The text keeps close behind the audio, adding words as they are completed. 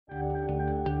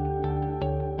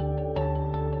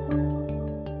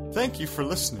Thank you for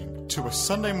listening to a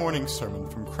Sunday morning sermon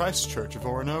from Christ Church of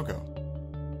Oronogo.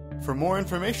 For more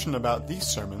information about these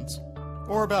sermons,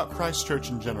 or about Christ Church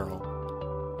in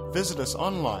general, visit us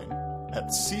online at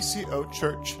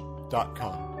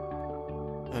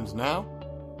ccochurch.com. And now,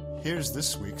 here's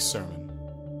this week's sermon.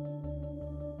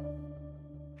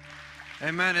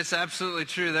 Amen. It's absolutely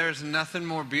true. There's nothing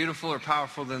more beautiful or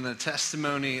powerful than the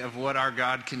testimony of what our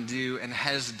God can do and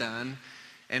has done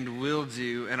and will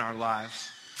do in our lives.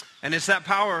 And it's that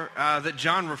power that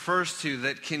John refers to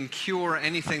that can cure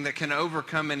anything, that can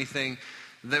overcome anything,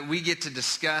 that we get to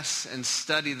discuss and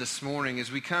study this morning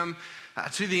as we come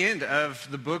to the end of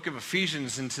the book of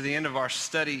Ephesians and to the end of our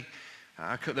study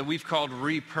that we've called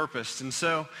Repurposed. And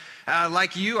so,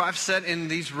 like you, I've sat in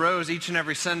these rows each and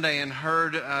every Sunday and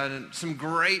heard some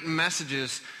great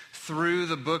messages through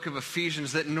the book of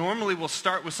Ephesians that normally will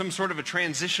start with some sort of a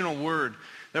transitional word.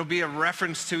 There'll be a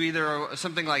reference to either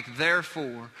something like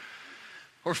therefore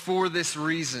or for this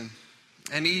reason.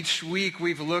 And each week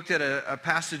we've looked at a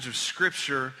passage of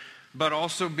Scripture, but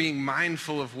also being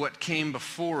mindful of what came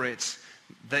before it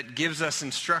that gives us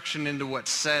instruction into what's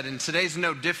said. And today's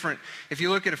no different. If you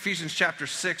look at Ephesians chapter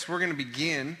 6, we're going to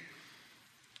begin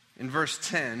in verse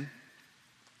 10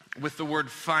 with the word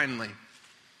finally.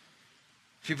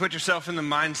 If you put yourself in the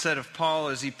mindset of Paul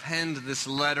as he penned this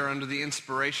letter under the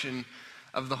inspiration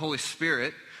of the Holy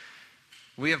Spirit,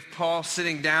 we have Paul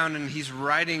sitting down and he's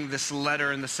writing this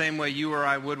letter in the same way you or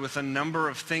I would, with a number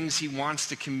of things he wants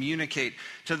to communicate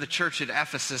to the church at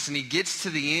Ephesus. And he gets to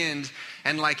the end,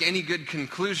 and like any good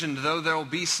conclusion, though there will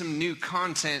be some new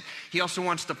content, he also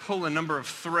wants to pull a number of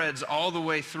threads all the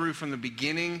way through from the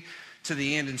beginning to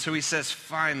the end. And so he says,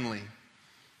 finally.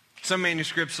 Some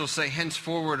manuscripts will say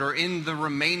henceforward or in the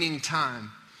remaining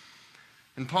time.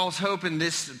 And Paul's hope in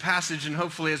this passage, and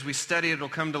hopefully as we study it, it'll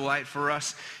come to light for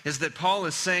us, is that Paul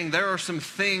is saying there are some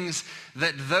things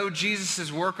that though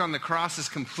Jesus' work on the cross is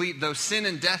complete, though sin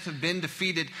and death have been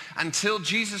defeated, until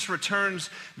Jesus returns,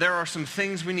 there are some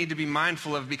things we need to be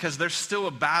mindful of because there's still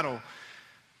a battle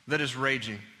that is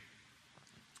raging.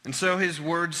 And so his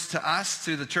words to us,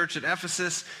 to the church at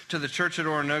Ephesus, to the church at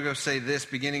Oronogo, say this,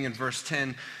 beginning in verse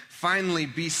 10, finally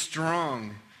be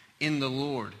strong in the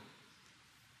Lord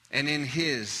and in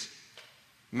his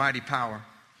mighty power.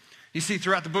 You see,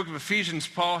 throughout the book of Ephesians,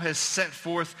 Paul has set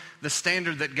forth the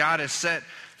standard that God has set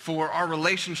for our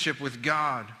relationship with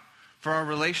God, for our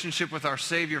relationship with our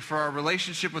Savior, for our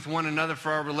relationship with one another,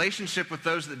 for our relationship with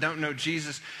those that don't know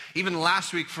Jesus. Even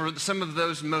last week, for some of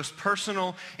those most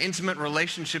personal, intimate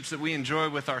relationships that we enjoy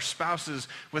with our spouses,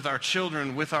 with our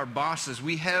children, with our bosses.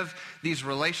 We have these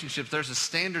relationships. There's a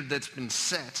standard that's been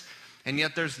set. And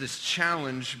yet there's this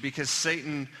challenge because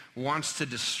Satan wants to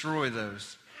destroy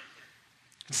those.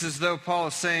 It's as though Paul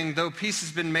is saying, though peace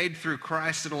has been made through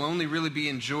Christ, it'll only really be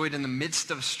enjoyed in the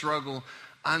midst of struggle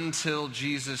until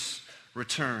Jesus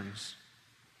returns.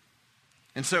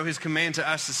 And so his command to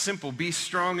us is simple. Be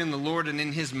strong in the Lord and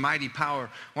in his mighty power.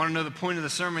 Want to know the point of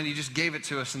the sermon? He just gave it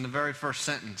to us in the very first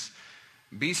sentence.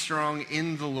 Be strong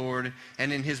in the Lord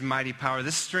and in his mighty power.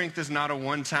 This strength is not a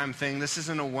one-time thing. This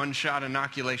isn't a one-shot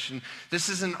inoculation. This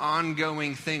is an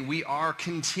ongoing thing. We are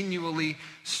continually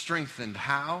strengthened.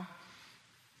 How?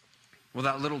 Well,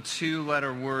 that little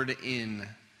two-letter word in.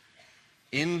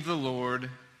 In the Lord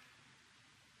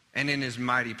and in his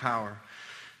mighty power.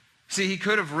 See, he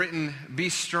could have written, be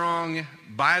strong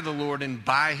by the Lord and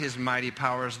by his mighty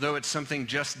power, as though it's something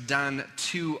just done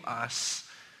to us.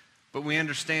 But we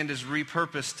understand as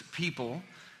repurposed people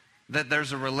that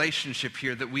there's a relationship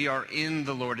here, that we are in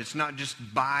the Lord. It's not just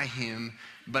by him,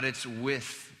 but it's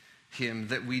with him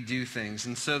that we do things.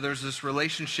 And so there's this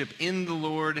relationship in the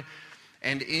Lord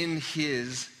and in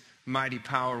his mighty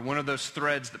power. One of those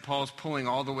threads that Paul's pulling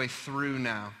all the way through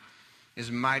now is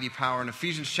mighty power. In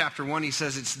Ephesians chapter 1, he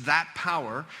says it's that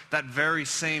power, that very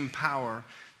same power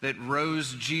that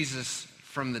rose Jesus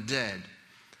from the dead.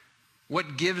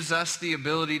 What gives us the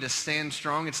ability to stand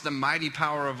strong? It's the mighty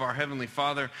power of our Heavenly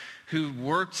Father who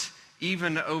worked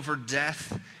even over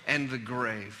death and the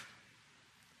grave.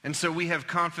 And so we have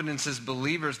confidence as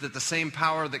believers that the same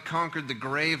power that conquered the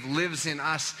grave lives in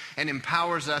us and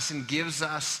empowers us and gives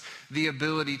us the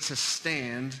ability to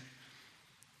stand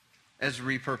as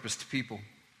repurposed people.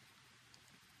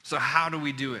 So how do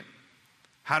we do it?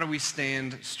 How do we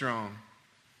stand strong?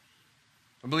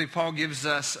 I believe Paul gives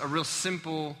us a real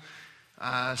simple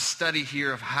study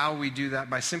here of how we do that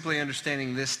by simply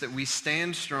understanding this, that we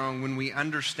stand strong when we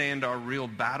understand our real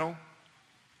battle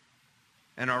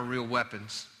and our real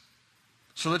weapons.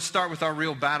 So let's start with our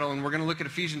real battle, and we're going to look at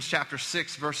Ephesians chapter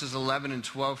 6, verses 11 and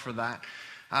 12 for that.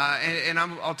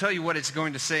 I'll tell you what it's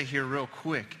going to say here real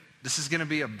quick. This is going to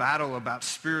be a battle about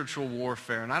spiritual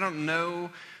warfare. And I don't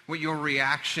know what your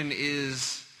reaction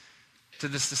is to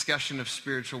this discussion of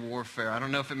spiritual warfare. I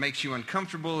don't know if it makes you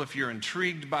uncomfortable, if you're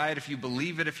intrigued by it, if you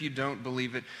believe it, if you don't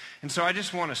believe it. And so I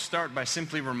just want to start by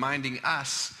simply reminding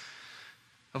us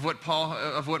of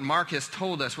what Mark has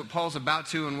told us, what Paul's about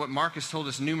to, and what Mark has told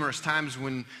us numerous times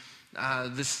when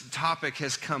this topic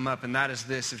has come up, and that is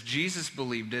this: if Jesus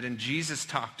believed it and Jesus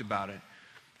talked about it,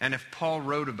 and if Paul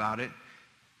wrote about it,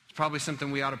 it's probably something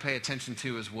we ought to pay attention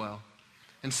to as well.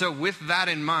 And so with that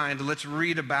in mind, let's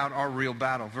read about our real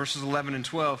battle. Verses 11 and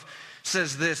 12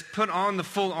 says this: "Put on the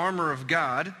full armor of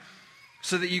God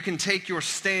so that you can take your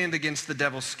stand against the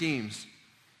devil's schemes.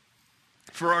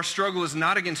 For our struggle is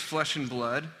not against flesh and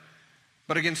blood,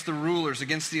 but against the rulers,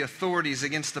 against the authorities,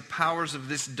 against the powers of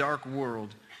this dark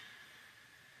world,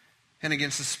 and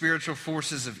against the spiritual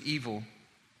forces of evil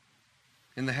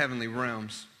in the heavenly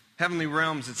realms." Heavenly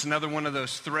realms, it's another one of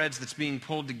those threads that's being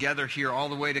pulled together here all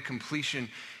the way to completion.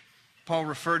 Paul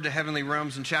referred to heavenly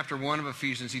realms in chapter 1 of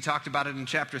Ephesians. He talked about it in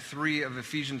chapter 3 of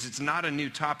Ephesians. It's not a new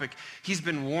topic. He's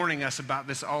been warning us about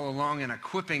this all along and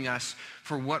equipping us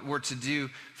for what we're to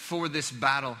do for this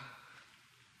battle.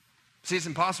 See, it's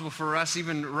impossible for us,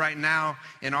 even right now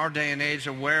in our day and age,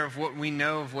 aware of what we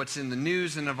know, of what's in the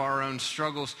news and of our own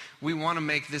struggles. We want to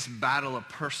make this battle a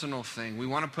personal thing. We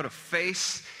want to put a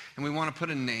face and we want to put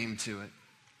a name to it.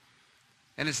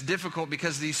 And it's difficult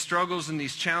because these struggles and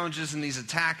these challenges and these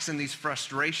attacks and these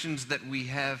frustrations that we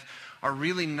have are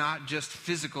really not just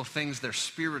physical things, they're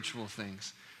spiritual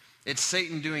things. It's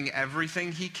Satan doing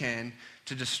everything he can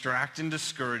to distract and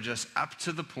discourage us up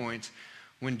to the point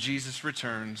when Jesus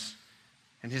returns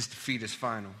and his defeat is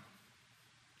final.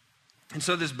 And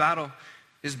so this battle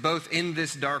is both in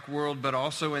this dark world but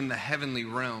also in the heavenly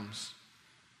realms.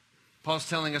 Paul's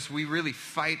telling us we really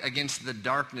fight against the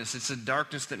darkness. It's a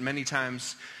darkness that many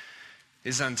times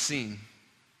is unseen.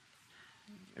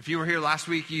 If you were here last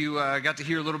week, you got to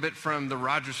hear a little bit from the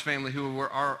Rogers family, who were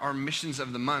our missions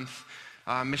of the month,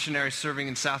 missionaries serving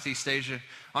in Southeast Asia.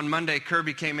 On Monday,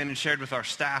 Kirby came in and shared with our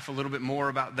staff a little bit more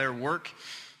about their work.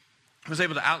 I was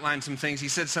able to outline some things. He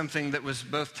said something that was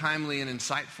both timely and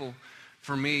insightful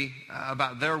for me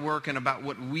about their work and about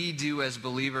what we do as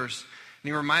believers. And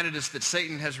he reminded us that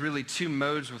Satan has really two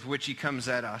modes with which he comes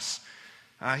at us.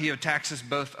 He attacks us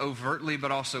both overtly but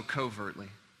also covertly.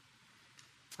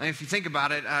 And if you think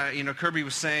about it, Kirby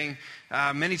was saying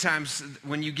many times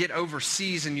when you get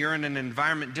overseas and you're in an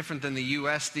environment different than the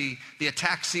U.S., the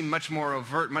attacks seem much more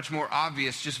overt, much more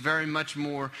obvious, just very much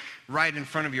more right in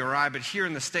front of your eye. But here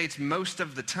in the States, most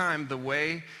of the time, the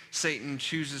way Satan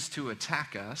chooses to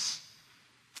attack us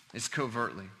is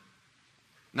covertly.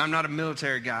 Now, I'm not a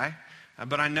military guy,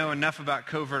 but I know enough about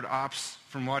covert ops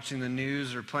from watching the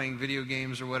news or playing video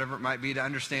games or whatever it might be to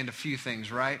understand a few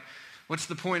things, right? What's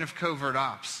the point of covert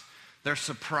ops? They're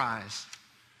surprise.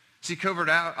 See, covert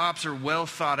ops are well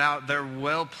thought out. They're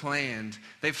well planned.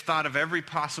 They've thought of every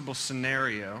possible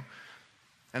scenario.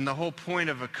 And the whole point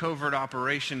of a covert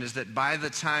operation is that by the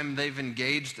time they've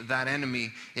engaged that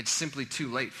enemy, it's simply too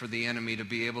late for the enemy to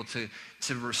be able to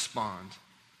respond.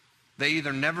 They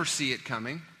either never see it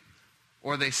coming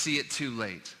or they see it too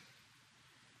late.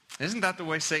 Isn't that the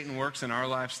way Satan works in our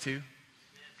lives too?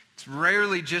 It's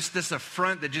rarely just this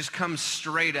affront that just comes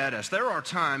straight at us. There are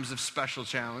times of special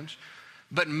challenge,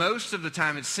 but most of the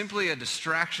time it's simply a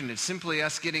distraction. It's simply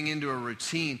us getting into a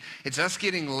routine. It's us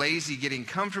getting lazy, getting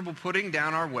comfortable, putting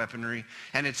down our weaponry,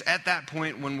 and it's at that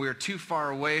point when we're too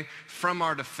far away from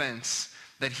our defense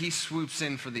that he swoops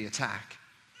in for the attack.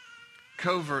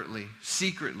 Covertly,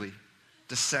 secretly,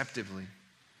 deceptively.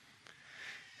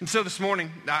 And so this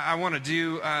morning, I want to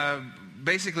do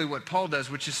basically what Paul does,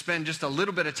 which is spend just a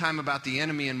little bit of time about the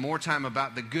enemy and more time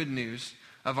about the good news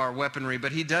of our weaponry.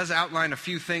 But he does outline a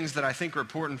few things that I think are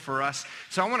important for us.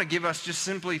 So I want to give us just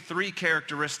simply 3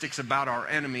 characteristics about our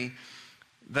enemy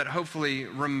that hopefully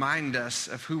remind us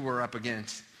of who we're up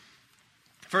against.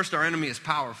 First, our enemy is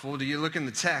powerful. Do you look in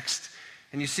the text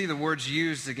and you see the words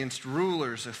used against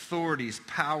rulers, authorities,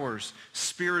 powers,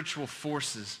 spiritual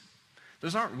forces?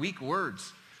 Those aren't weak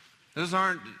words. Those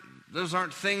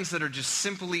aren't things that are just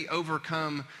simply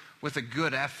overcome with a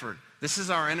good effort. This is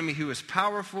our enemy who is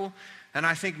powerful, and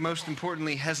I think most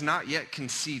importantly, has not yet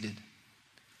conceded.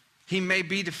 He may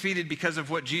be defeated because of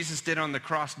what Jesus did on the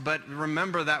cross, but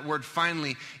remember that word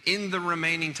finally, in the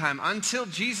remaining time. Until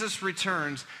Jesus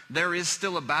returns, there is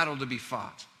still a battle to be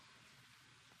fought.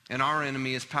 And our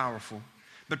enemy is powerful.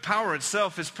 But power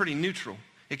itself is pretty neutral.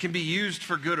 It can be used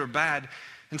for good or bad.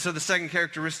 And so the second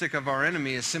characteristic of our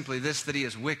enemy is simply this, that he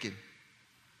is wicked.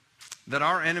 That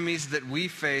our enemies that we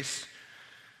face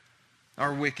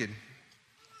are wicked.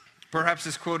 Perhaps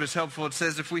this quote is helpful. It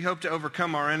says, if we hope to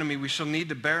overcome our enemy, we shall need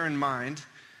to bear in mind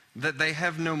that they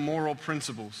have no moral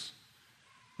principles,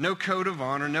 no code of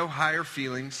honor, no higher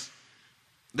feelings.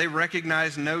 They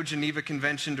recognize no Geneva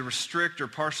Convention to restrict or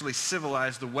partially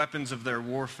civilize the weapons of their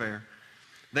warfare.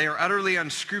 They are utterly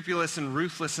unscrupulous and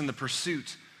ruthless in the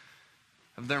pursuit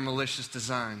of their malicious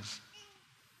designs.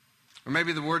 Or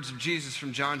maybe the words of Jesus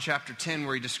from John chapter 10,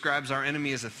 where he describes our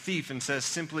enemy as a thief and says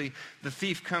simply, the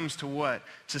thief comes to what?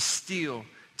 To steal,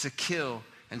 to kill,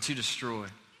 and to destroy.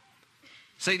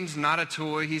 Satan's not a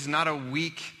toy. He's not a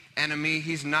weak enemy.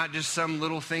 He's not just some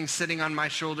little thing sitting on my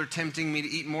shoulder tempting me to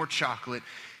eat more chocolate.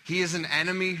 He is an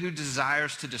enemy who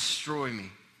desires to destroy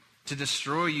me, to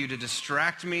destroy you, to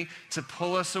distract me, to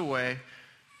pull us away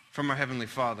from our Heavenly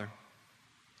Father.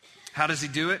 How does he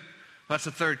do it? Well, that's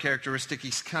the third characteristic.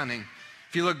 He's cunning.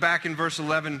 If you look back in verse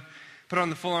 11, put on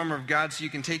the full armor of God so you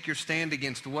can take your stand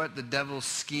against what? The devil's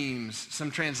schemes.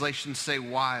 Some translations say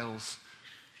wiles.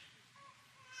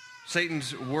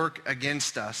 Satan's work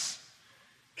against us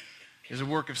is a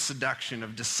work of seduction,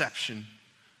 of deception,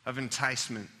 of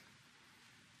enticement.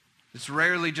 It's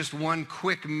rarely just one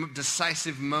quick,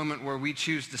 decisive moment where we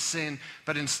choose to sin,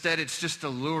 but instead it's just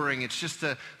alluring. It's just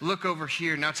a look over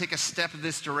here, now take a step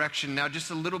this direction, now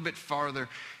just a little bit farther,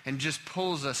 and just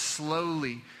pulls us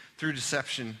slowly through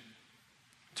deception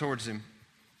towards him.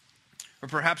 Or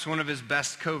perhaps one of his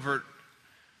best covert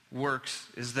works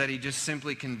is that he just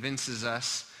simply convinces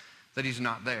us that he's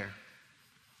not there.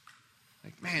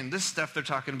 Like, man, this stuff they're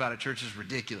talking about at church is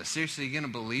ridiculous. Seriously, you going to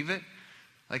believe it?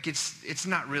 Like, it's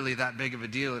not really that big of a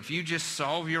deal. If you just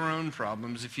solve your own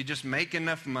problems, if you just make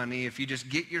enough money, if you just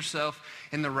get yourself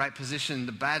in the right position,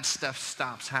 the bad stuff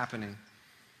stops happening.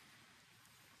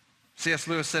 C.S.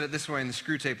 Lewis said it this way in the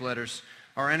Screwtape Letters.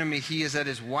 Our enemy, he is at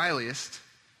his wiliest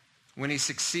when he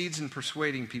succeeds in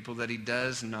persuading people that he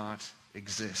does not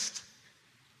exist.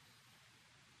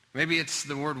 Maybe it's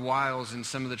the word wiles in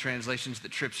some of the translations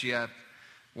that trips you up.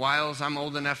 Wiles, I'm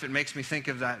old enough, it makes me think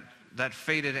of that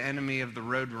fated enemy of the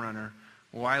Roadrunner,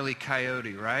 Wile E.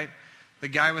 Coyote, right? The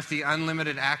guy with the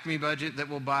unlimited Acme budget that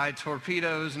will buy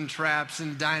torpedoes and traps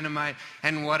and dynamite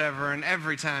and whatever, and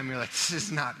every time you're like, this is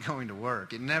not going to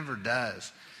work. It never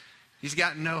does. He's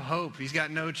got no hope. He's got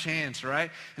no chance,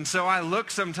 right? And so I look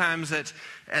sometimes at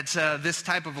this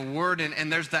type of a word,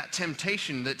 and there's that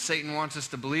temptation that Satan wants us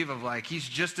to believe of, like, he's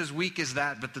just as weak as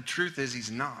that, but the truth is he's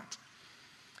not.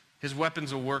 His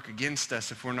weapons will work against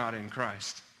us if we're not in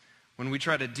Christ. When we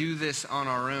try to do this on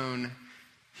our own,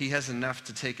 he has enough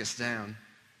to take us down.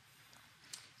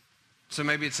 So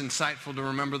maybe it's insightful to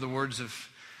remember the words of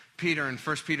Peter in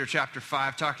 1 Peter chapter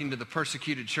 5, talking to the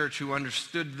persecuted church who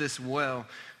understood this well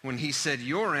when he said,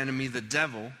 your enemy, the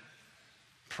devil,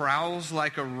 prowls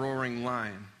like a roaring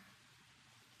lion,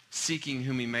 seeking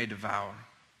whom he may devour.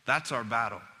 That's our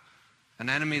battle. An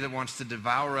enemy that wants to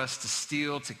devour us, to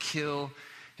steal, to kill,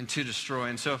 and to destroy.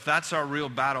 And so if that's our real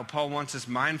battle, Paul wants us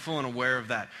mindful and aware of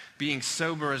that, being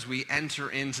sober as we enter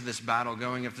into this battle,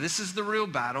 going, if this is the real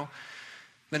battle,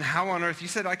 then how on earth, you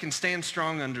said I can stand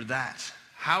strong under that.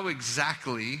 How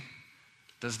exactly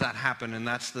does that happen? And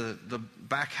that's the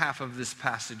back half of this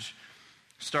passage,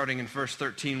 starting in verse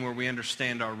 13, where we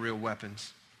understand our real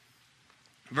weapons.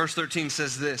 Verse 13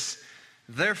 says this,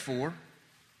 therefore,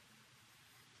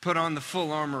 put on the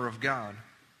full armor of God,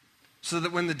 so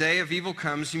that when the day of evil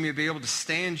comes, you may be able to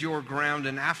stand your ground,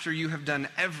 and after you have done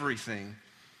everything,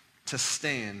 to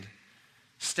stand.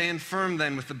 Stand firm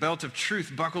then with the belt of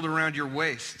truth buckled around your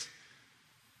waist,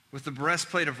 with the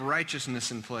breastplate of righteousness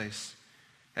in place,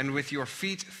 and with your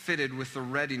feet fitted with the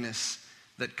readiness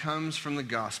that comes from the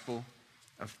gospel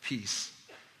of peace.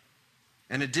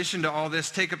 In addition to all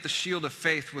this, take up the shield of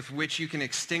faith with which you can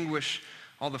extinguish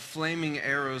all the flaming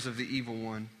arrows of the evil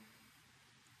one.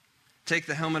 Take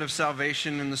the helmet of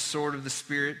salvation and the sword of the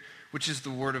Spirit, which is the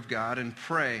word of God, and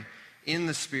pray in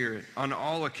the Spirit on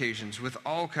all occasions with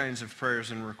all kinds of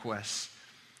prayers and requests.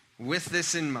 With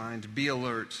this in mind, be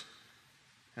alert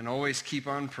and always keep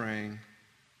on praying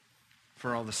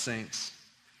for all the saints.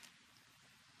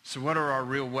 So what are our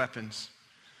real weapons?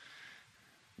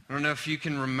 I don't know if you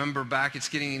can remember back. It's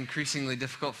getting increasingly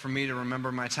difficult for me to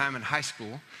remember my time in high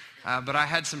school. But I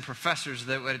had some professors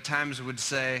that at times would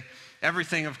say,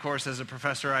 everything, of course, as a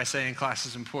professor I say in class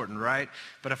is important, right?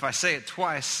 But if I say it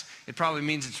twice, it probably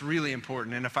means it's really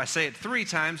important. And if I say it 3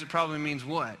 times, it probably means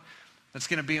what? That's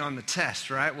going to be on the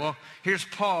test, right? Well, here's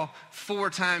Paul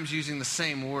 4 times using the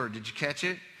same word. Did you catch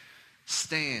it?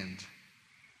 Stand.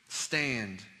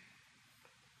 Stand.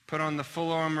 Put on the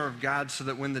full armor of God so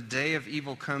that when the day of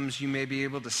evil comes, you may be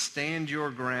able to stand your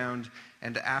ground,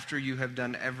 and after you have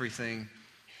done everything,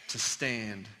 to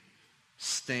stand.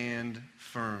 stand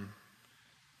firm.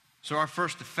 So our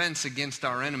first defense against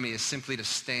our enemy is simply to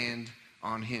stand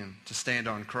on him, to stand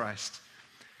on Christ.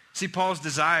 See, Paul's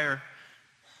desire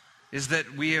is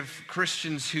that we have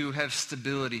Christians who have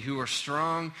stability, who are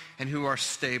strong and who are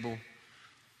stable,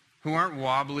 who aren't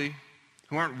wobbly,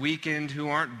 who aren't weakened, who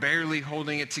aren't barely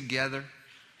holding it together,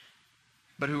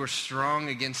 but who are strong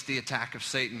against the attack of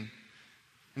Satan.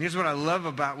 And here's what I love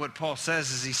about what Paul says,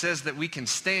 is he says that we can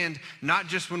stand not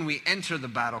just when we enter the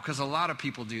battle, because a lot of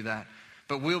people do that,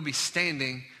 but we'll be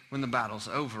standing when the battle's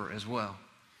over as well.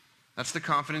 That's the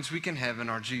confidence we can have in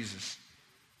our Jesus.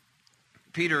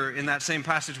 Peter, in that same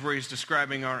passage where he's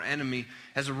describing our enemy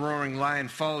as a roaring lion,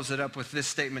 follows it up with this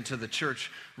statement to the church: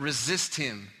 resist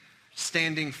him,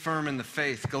 standing firm in the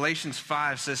faith. Galatians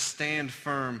 5 says stand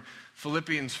firm.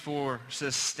 Philippians 4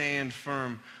 says stand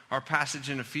firm. Our passage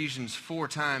in Ephesians 4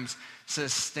 times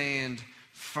says stand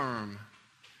firm.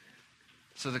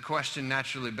 So the question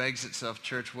naturally begs itself,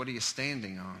 church, what are you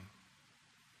standing on?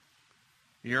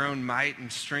 Your own might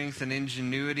and strength and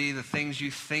ingenuity, the things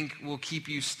you think will keep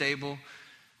you stable,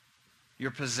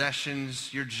 your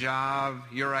possessions, your job,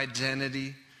 your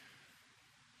identity,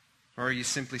 or are you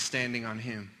simply standing on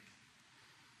him?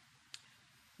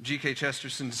 G.K.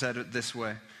 Chesterton said it this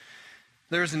way: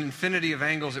 there is an infinity of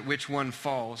angles at which one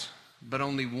falls, but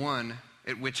only one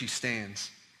at which he stands.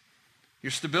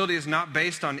 Your stability is not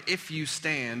based on if you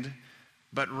stand,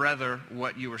 but rather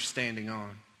what you are standing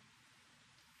on.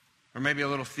 Or maybe a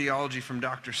little theology from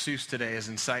Dr. Seuss today is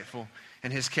insightful,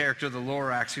 and his character, the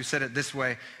Lorax, who said it this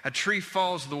way: a tree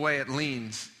falls the way it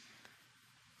leans.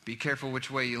 Be careful which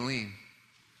way you lean.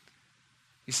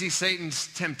 You see,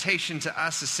 Satan's temptation to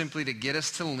us is simply to get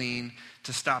us to lean,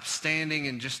 to stop standing,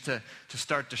 and just to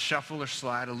start to shuffle or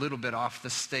slide a little bit off the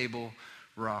stable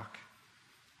rock.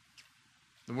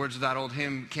 The words of that old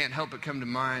hymn can't help but come to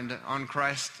mind: on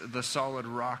Christ, the solid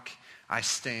rock, I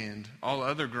stand. All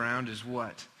other ground is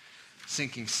what?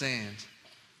 Sinking sand.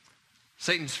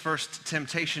 Satan's first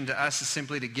temptation to us is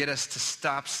simply to get us to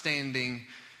stop standing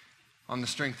on the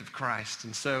strength of Christ.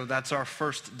 And so that's our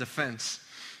first defense.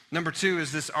 Number two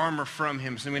is this armor from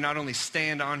him. So we not only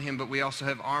stand on him, but we also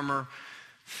have armor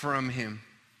from him.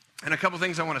 And a couple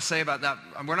things I want to say about that.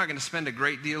 We're not going to spend a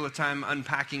great deal of time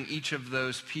unpacking each of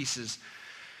those pieces,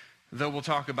 though we'll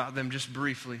talk about them just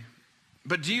briefly.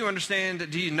 But do you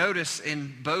understand, do you notice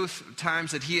in both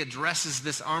times that he addresses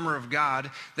this armor of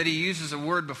God, that he uses a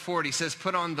word before it? He says,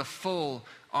 put on the full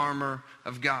armor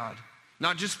of God.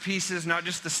 Not just pieces, not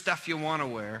just the stuff you want to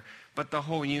wear, but the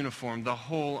whole uniform, the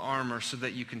whole armor, so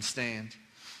that you can stand.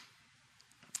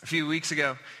 A few weeks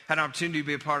ago, I had an opportunity to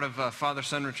be a part of a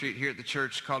father-son retreat here at the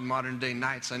church called Modern Day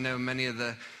Nights. I know many of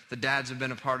the dads have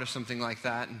been a part of something like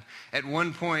that. And at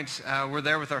one point, we're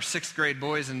there with our 6th grade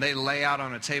boys, and they lay out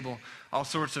on a table all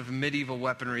sorts of medieval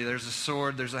weaponry. There's a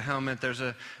sword, there's a helmet, there's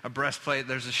a breastplate,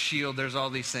 there's a shield, there's all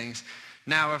these things.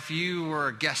 Now, if you were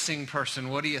a guessing person,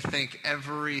 what do you think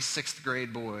every 6th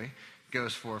grade boy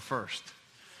goes for first?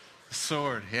 A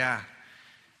sword, yeah.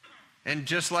 And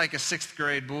just like a 6th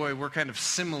grade boy, we're kind of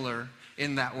similar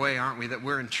in that way, aren't we? That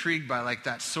we're intrigued by like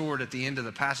that sword at the end of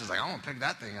the passage. Like, I want to pick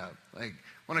that thing up. Like,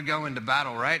 I want to go into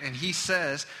battle, right? And he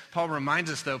says, Paul reminds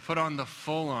us though, put on the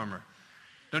full armor.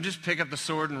 Don't just pick up the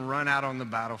sword and run out on the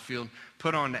battlefield.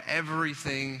 Put on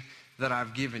everything that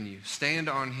I've given you. Stand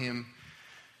on him,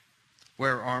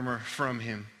 wear armor from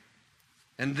him.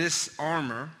 And this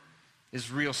armor is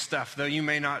real stuff. Though you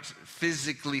may not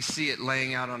physically see it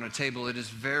laying out on a table, it is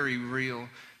very real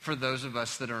for those of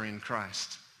us that are in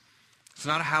Christ. It's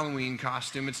not a Halloween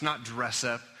costume. It's not dress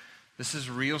up. This is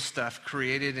real stuff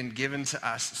created and given to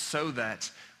us so that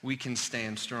we can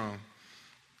stand strong.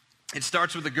 It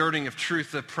starts with the girding of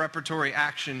truth, the preparatory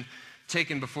action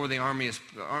taken before the armor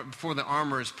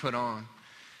is put on.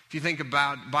 If you think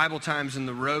about Bible times and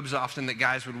the robes often that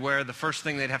guys would wear, the first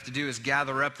thing they'd have to do is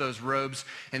gather up those robes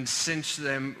and cinch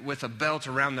them with a belt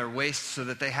around their waist so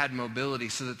that they had mobility,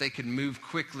 so that they could move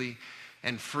quickly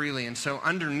and freely. And so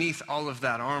underneath all of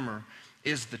that armor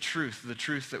is the truth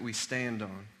that we stand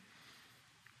on.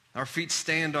 Our feet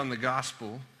stand on the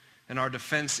gospel, and our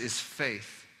defense is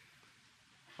faith.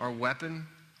 Our weapon,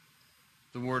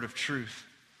 the word of truth.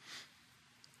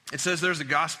 It says there's a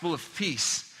gospel of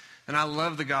peace. And I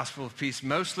love the gospel of peace.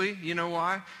 Mostly, you know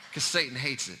why? Because Satan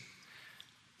hates it.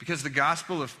 Because the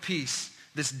gospel of peace,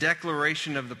 this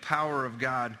declaration of the power of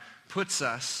God, puts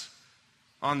us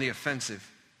on the offensive.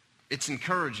 It's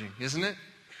encouraging, isn't it?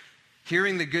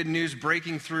 Hearing the good news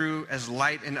breaking through as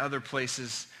light in other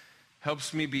places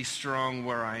helps me be strong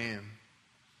where I am.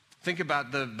 Think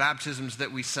about the baptisms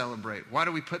that we celebrate. Why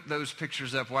do we put those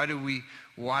pictures up? Why do we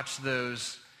watch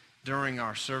those during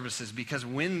our services, because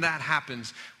when that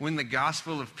happens, when the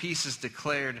gospel of peace is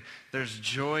declared, there's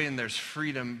joy and there's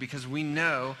freedom, because we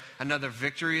know another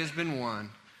victory has been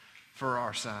won for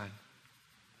our side.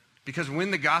 Because when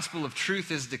the gospel of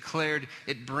truth is declared,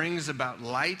 it brings about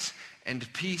light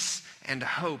and peace and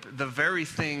hope, the very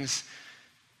things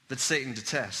that Satan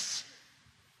detests.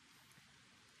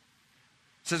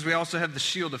 It says we also have the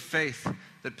shield of faith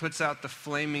that puts out the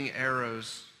flaming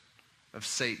arrows of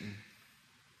Satan.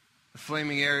 The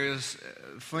flaming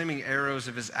arrows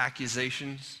of his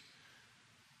accusations,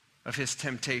 of his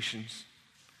temptations.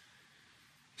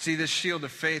 See, this shield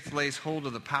of faith lays hold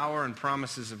of the power and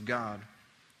promises of God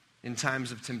in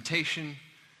times of temptation,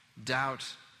 doubt,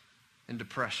 and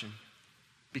depression,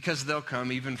 because they'll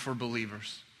come even for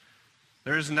believers.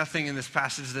 There is nothing in this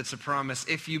passage that's a promise.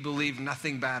 If you believe,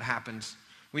 nothing bad happens.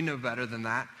 We know better than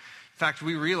that. In fact,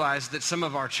 we realize that some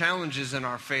of our challenges in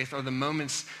our faith are the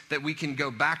moments that we can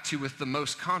go back to with the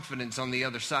most confidence on the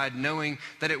other side, knowing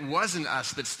that it wasn't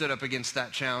us that stood up against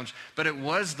that challenge, but it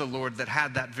was the Lord that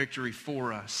had that victory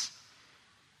for us.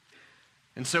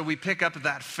 And so we pick up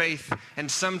that faith,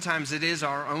 and sometimes it is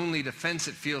our only defense,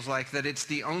 it feels like, that it's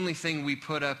the only thing we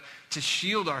put up to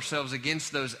shield ourselves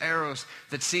against those arrows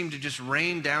that seem to just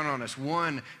rain down on us,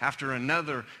 one after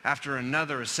another,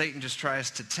 as Satan just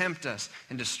tries to tempt us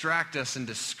and distract us and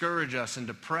discourage us and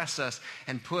depress us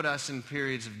and put us in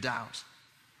periods of doubt.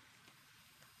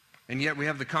 And yet we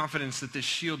have the confidence that this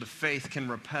shield of faith can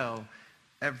repel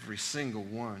every single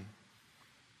one.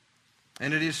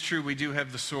 And it is true, we do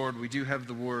have the sword, we do have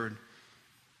the word.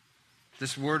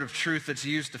 This word of truth that's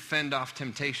used to fend off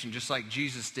temptation, just like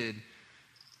Jesus did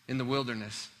in the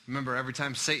wilderness. Remember, every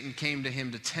time Satan came to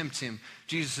him to tempt him,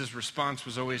 Jesus' response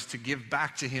was always to give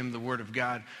back to him the word of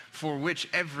God, for which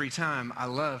every time,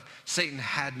 Satan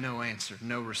had no answer,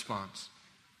 no response.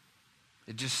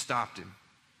 It just stopped him.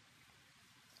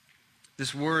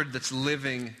 This word that's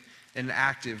living and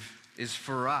active is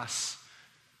for us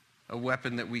a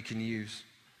weapon that we can use.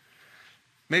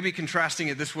 Maybe contrasting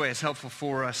it this way is helpful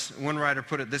for us. One writer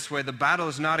put it this way: the battle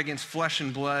is not against flesh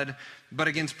and blood, but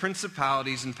against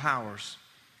principalities and powers.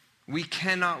 We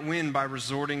cannot win by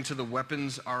resorting to the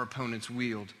weapons our opponents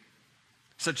wield,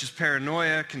 such as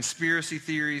paranoia, conspiracy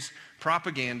theories,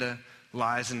 propaganda,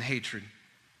 lies, and hatred.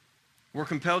 We're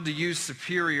compelled to use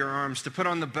superior arms, to put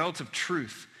on the belt of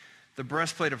truth, the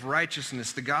breastplate of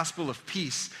righteousness, the gospel of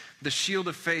peace, the shield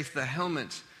of faith, the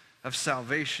helmet of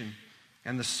salvation,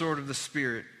 and the sword of the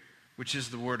Spirit, which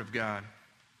is the word of God.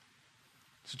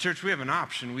 So church, we have an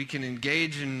option. We can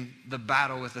engage in the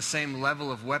battle with the same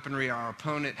level of weaponry our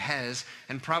opponent has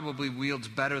and probably wields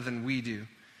better than we do.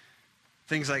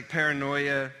 Things like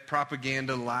paranoia,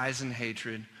 propaganda, lies, and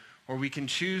hatred. Or we can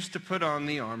choose to put on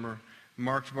the armor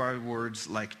marked by words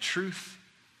like truth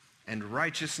and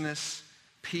righteousness,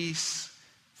 peace,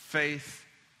 faith,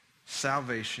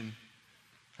 salvation,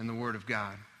 and the word of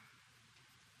God.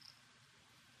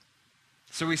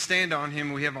 So we stand on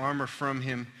him, we have armor from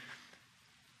him,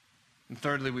 and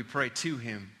thirdly, we pray to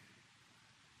him.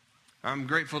 I'm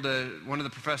grateful to one of the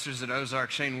professors at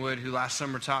Ozark, Shane Wood, who last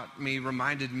summer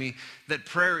reminded me that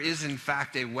prayer is in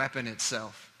fact a weapon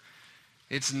itself.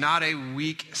 It's not a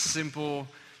weak, simple,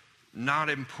 not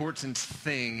important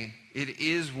thing. It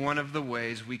is one of the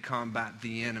ways we combat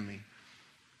the enemy.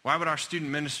 Why would our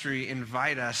student ministry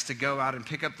invite us to go out and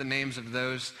pick up the names of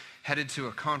those headed to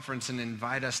a conference and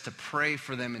invite us to pray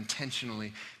for them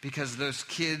intentionally? Because those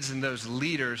kids and those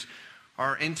leaders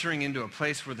are entering into a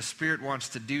place where the Spirit wants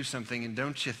to do something, and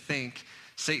don't you think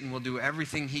Satan will do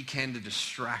everything he can to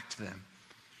distract them?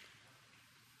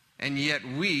 And yet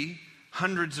we,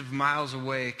 hundreds of miles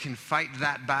away, can fight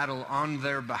that battle on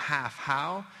their behalf.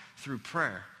 How? Through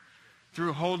prayer.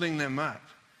 Through holding them up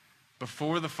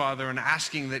before the Father and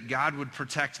asking that God would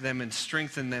protect them and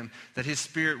strengthen them, that his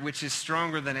Spirit, which is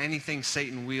stronger than anything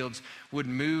Satan wields, would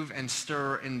move and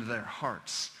stir into their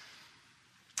hearts.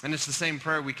 And it's the same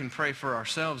prayer we can pray for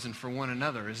ourselves and for one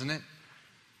another, isn't it?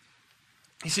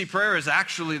 You see, prayer is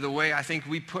actually the way I think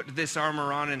we put this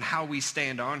armor on and how we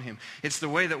stand on him. It's the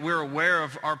way that we're aware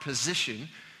of our position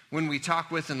when we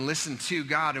talk with and listen to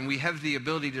God, and we have the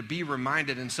ability to be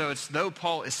reminded. And so it's though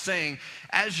Paul is saying,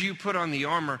 as you put on the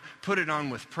armor, put it on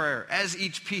with prayer. As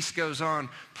each piece goes on,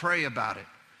 pray about it.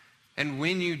 And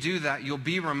when you do that, you'll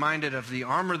be reminded of the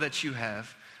armor that you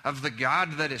have, of the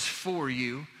God that is for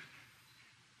you,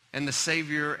 and the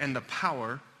Savior and the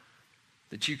power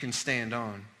that you can stand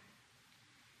on.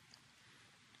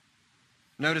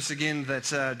 Notice again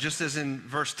that just as in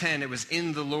verse 10, it was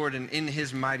in the Lord and in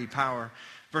his mighty power.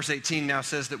 Verse 18 now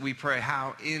says that we pray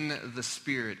how? In the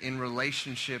Spirit, in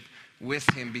relationship with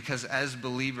him, because as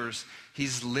believers,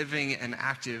 he's living and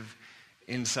active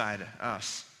inside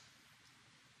us.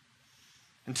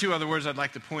 And two other words I'd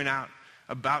like to point out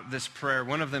about this prayer.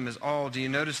 One of them is all. Do you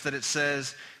notice that it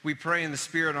says we pray in the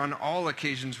Spirit on all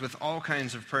occasions with all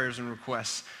kinds of prayers and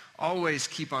requests? Always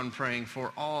keep on praying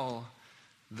for all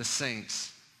the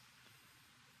saints.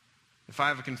 If I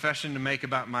have a confession to make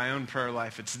about my own prayer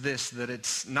life, it's this, that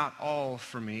it's not all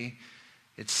for me,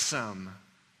 it's some.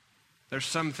 There's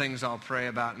some things I'll pray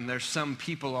about, and there's some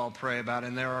people I'll pray about,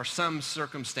 and there are some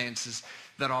circumstances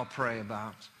that I'll pray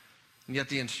about. And yet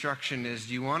the instruction is,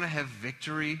 do you want to have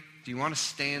victory? Do you want to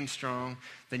stand strong?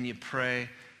 Then you pray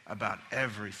about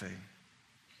everything.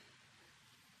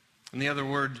 And the other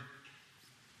word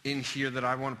in here that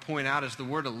I want to point out is the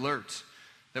word alert,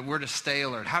 that we're to stay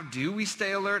alert. How do we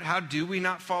stay alert? How do we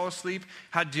not fall asleep?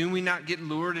 How do we not get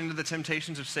lured into the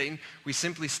temptations of Satan? We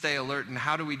simply stay alert. And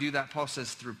how do we do that? Paul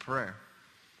says through prayer.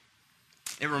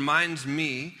 It reminds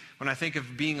me, when I think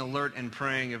of being alert and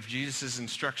praying, of Jesus'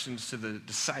 instructions to the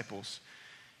disciples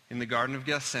in the Garden of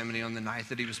Gethsemane on the night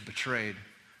that he was betrayed,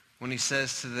 when he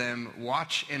says to them,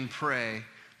 watch and pray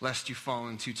lest you fall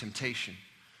into temptation.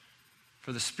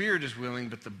 For the spirit is willing,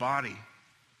 but the body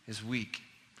is weak.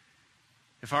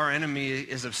 If our enemy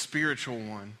is a spiritual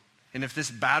one, and if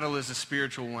this battle is a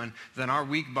spiritual one, then our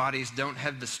weak bodies don't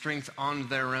have the strength on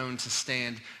their own to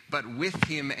stand, but with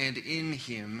him and in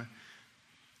him,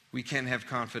 we can have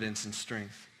confidence and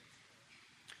strength.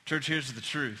 Church, here's the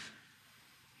truth.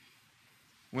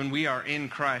 When we are in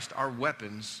Christ, our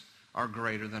weapons are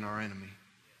greater than our enemy.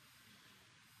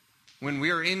 When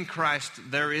we are in Christ,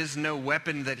 there is no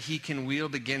weapon that he can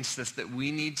wield against us that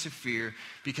we need to fear,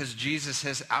 because Jesus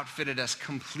has outfitted us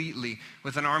completely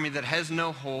with an army that has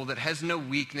no hole, that has no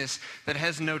weakness, that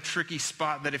has no tricky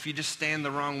spot, that if you just stand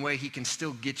the wrong way, he can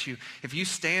still get you. If you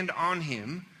stand on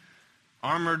him,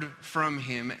 armored from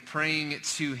him, praying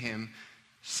to him,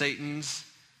 Satan's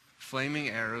flaming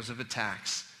arrows of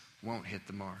attacks won't hit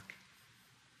the mark.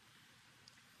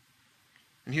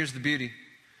 And here's the beauty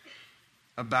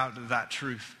about that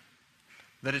truth,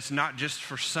 that it's not just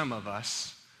for some of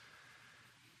us,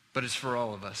 but it's for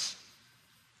all of us.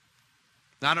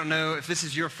 Now, I don't know if this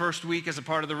is your first week as a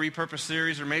part of the Repurpose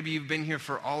series, or maybe you've been here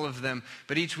for all of them,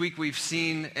 but each week we've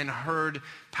seen and heard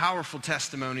powerful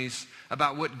testimonies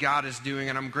about what God is doing,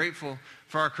 and I'm grateful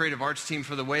for our creative arts team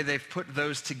for the way they've put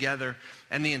those together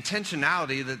and the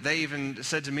intentionality that they even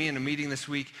said to me in a meeting this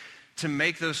week to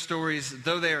make those stories,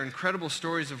 though they are incredible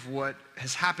stories of what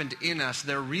has happened in us,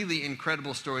 they're really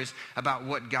incredible stories about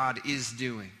what God is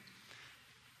doing.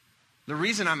 The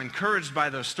reason I'm encouraged by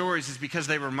those stories is because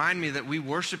they remind me that we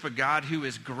worship a God who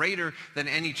is greater than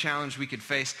any challenge we could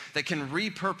face, that can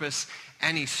repurpose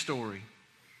any story.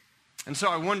 And so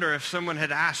I wonder, if someone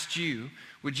had asked you,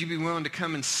 would you be willing to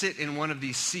come and sit in one of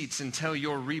these seats and tell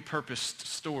your repurposed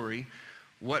story?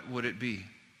 What would it be?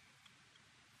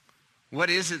 What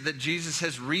is it that Jesus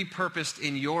has repurposed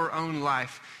in your own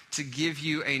life to give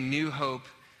you a new hope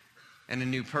and a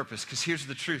new purpose? Because here's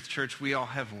the truth, church, we all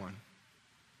have one.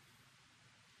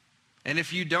 And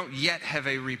if you don't yet have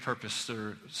a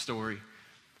repurposed story,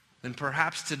 then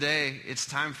perhaps today it's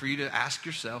time for you to ask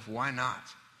yourself, why not?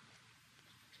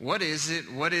 What is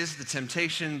it? What is the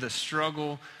temptation, the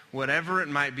struggle, whatever it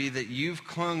might be that you've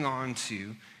clung on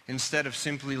to instead of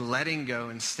simply letting go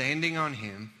and standing on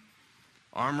him,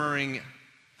 armoring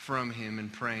from him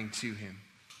and praying to him?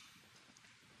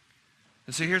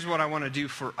 And so here's what I want to do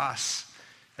for us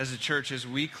as a church as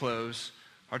we close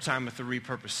our time with the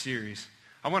Repurpose series.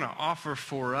 I want to offer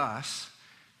for us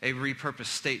a repurpose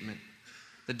statement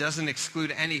that doesn't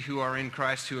exclude any who are in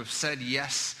Christ, who have said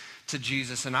yes to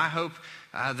Jesus. And I hope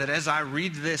that as I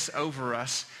read this over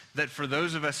us, that for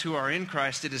those of us who are in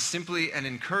Christ, it is simply an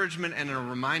encouragement and a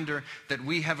reminder that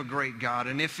we have a great God.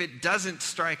 And if it doesn't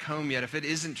strike home yet, if it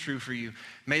isn't true for you,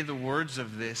 may the words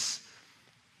of this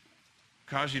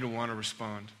cause you to want to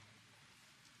respond.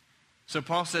 So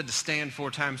Paul said to stand 4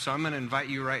 times, so I'm going to invite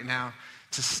you right now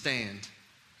to stand.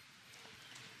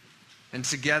 And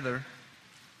together,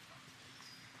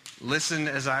 listen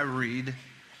as I read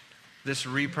this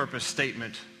repurposed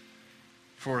statement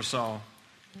for us all.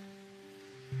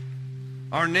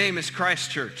 Our name is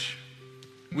Christ Church.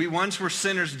 We once were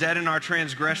sinners, dead in our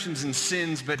transgressions and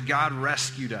sins, but God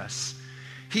rescued us.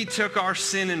 He took our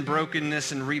sin and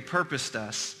brokenness and repurposed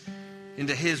us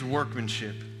into his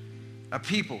workmanship, a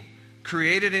people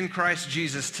created in Christ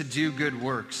Jesus to do good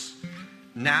works.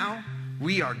 Now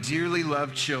we are dearly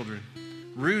loved children,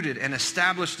 rooted and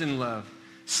established in love,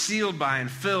 sealed by and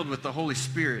filled with the Holy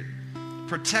Spirit,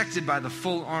 protected by the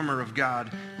full armor of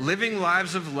God, living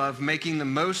lives of love, making the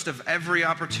most of every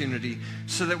opportunity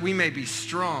so that we may be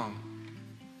strong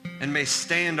and may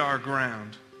stand our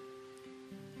ground,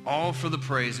 all for the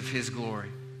praise of his glory.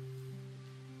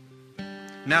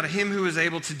 Now to him who is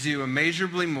able to do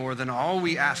immeasurably more than all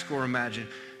we ask or imagine,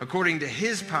 according to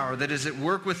his power that is at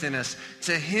work within us,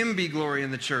 to him be glory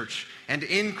in the church and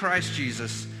in Christ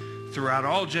Jesus throughout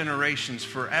all generations,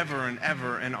 forever and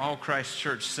ever. And all Christ's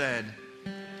church said,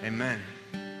 amen.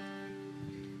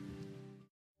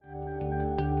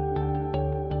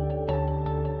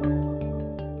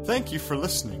 Thank you for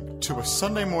listening to a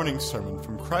Sunday morning sermon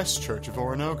from Christ Church of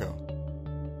Oronogo.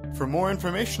 For more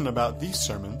information about these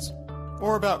sermons,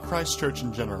 or about Christ Church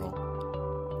in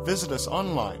general, visit us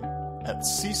online at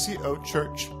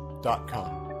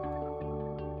ccochurch.com.